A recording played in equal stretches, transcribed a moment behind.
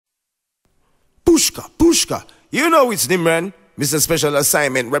Pushka, Pushka. You know it's Nymron, Mr. Special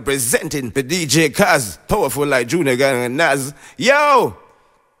Assignment, representing the DJ Kaas, powerful like Junior Gang and Nas. Yo!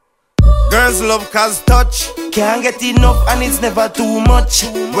 Girls love Kaas touch, can't get enough and it's never too much.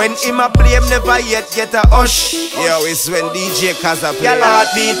 When him a play, him never yet get a hush. Yo, it's when DJ Kaas a play. Your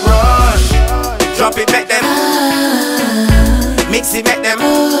heartbeat rush, drop it, make them. Mix it, make them.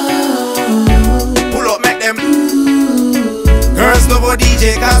 Pull up, make them. Girls love how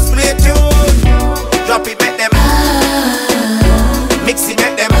DJ Kaas play tune. Drop it, make them. Mix it,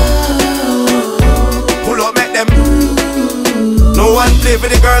 make them. Pull up, make them. No one play for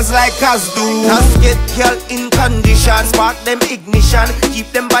the girls like Kaas do. Kaas get girl in condition, spark them ignition, keep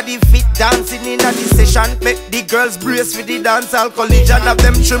them body fit, dancing in a the session. Make the girls brace with the dancehall collision, have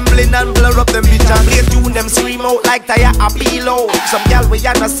them trembling and blur up them vision. Play tune, them scream out like tire a pillow. Some girl we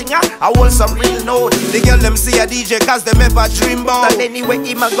a no singer, I hold some real note. The girl them see a DJ Kaas them ever dream about. And anyway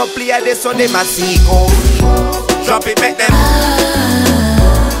him a go play a day so them a see go. Drop it, make them.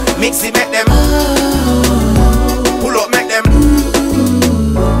 Mix it, make them. Pull up, make them.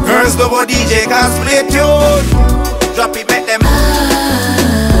 Girls love how DJ Kaas play tune. Drop it, make them.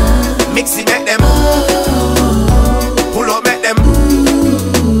 Mix it, make them. Pull up, make them.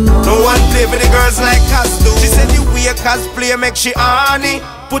 No one play for the girls like Kaas do. She said the way Kaas play make she honey.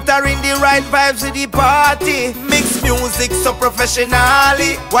 Put her in the right vibes with the party. Mix music so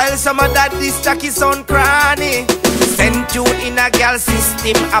professionally, while some of that this track is on cranny. Send tune in a girl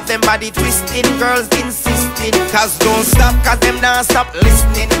system, have them body twisting, girls insisting. Kaas don't stop, cause them not stop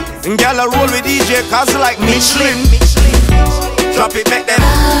listening. And girl a roll with DJ Kaas like Michelin. Drop it, make them.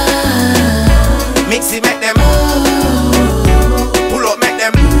 Mix it, make them. Pull up, make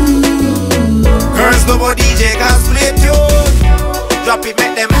them. Girls love how DJ Kaas play tune. Drop it,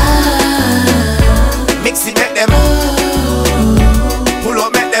 make them. Mix it, make them. Pull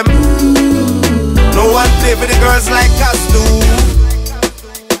up, make them. No one play for the girls like Kaas do.